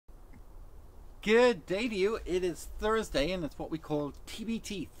Good day to you. It is Thursday and it's what we call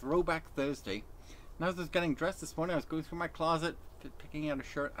TBT, Throwback Thursday. And as I was getting dressed this morning, I was going through my closet, picking out a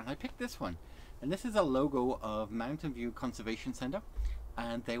shirt, and I picked this one. And this is a logo of Mountain View Conservation Center.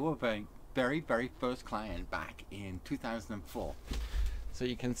 And they were very first client back in 2004. So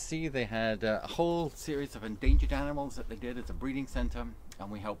you can see they had a whole series of endangered animals that they did as a breeding center.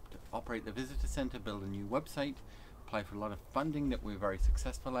 And we helped operate the visitor center, build a new website, apply for a lot of funding that we were very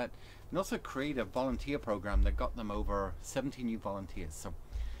successful at, and also create a volunteer program that got them over 70 new volunteers. So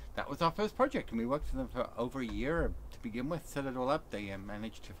that was our first project, and we worked with them for over a year to begin with, set it all up. They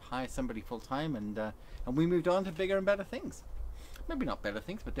managed to hire somebody full-time, and we moved on to bigger and better things. Maybe not better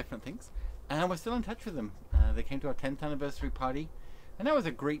things, but different things. And we're still in touch with them. They came to our 10th anniversary party, and that was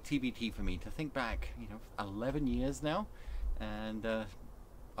a great TBT for me to think back, 11 years now, and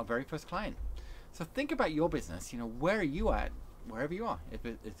our very first client. So think about your business. Where are you at? Wherever you are. If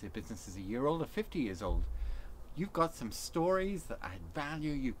your business is a year old or 50 years old, you've got some stories that add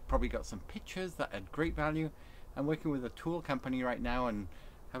value. You've probably got some pictures that add great value. I'm working with a tool company right now and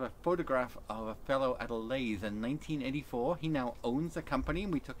have a photograph of a fellow at a lathe in 1984. He now owns a company,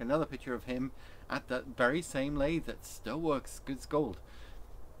 and we took another picture of him at that very same lathe that still works good as gold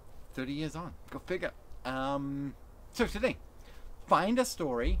 30 years on. Go figure. So today, find a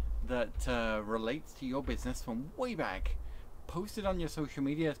story that relates to your business from way back. Post it on your social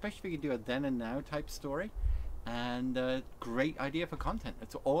media, especially if you can do a then and now type story. And great idea for content.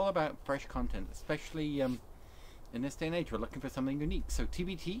 It's all about fresh content, especially in this day and age. We're looking for something unique. So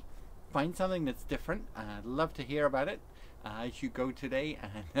TBT, find something that's different. I'd love to hear about it as you go today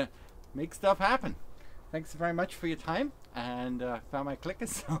and make stuff happen. Thanks very much for your time, and found my clicker,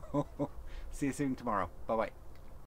 so see you soon tomorrow. Bye bye.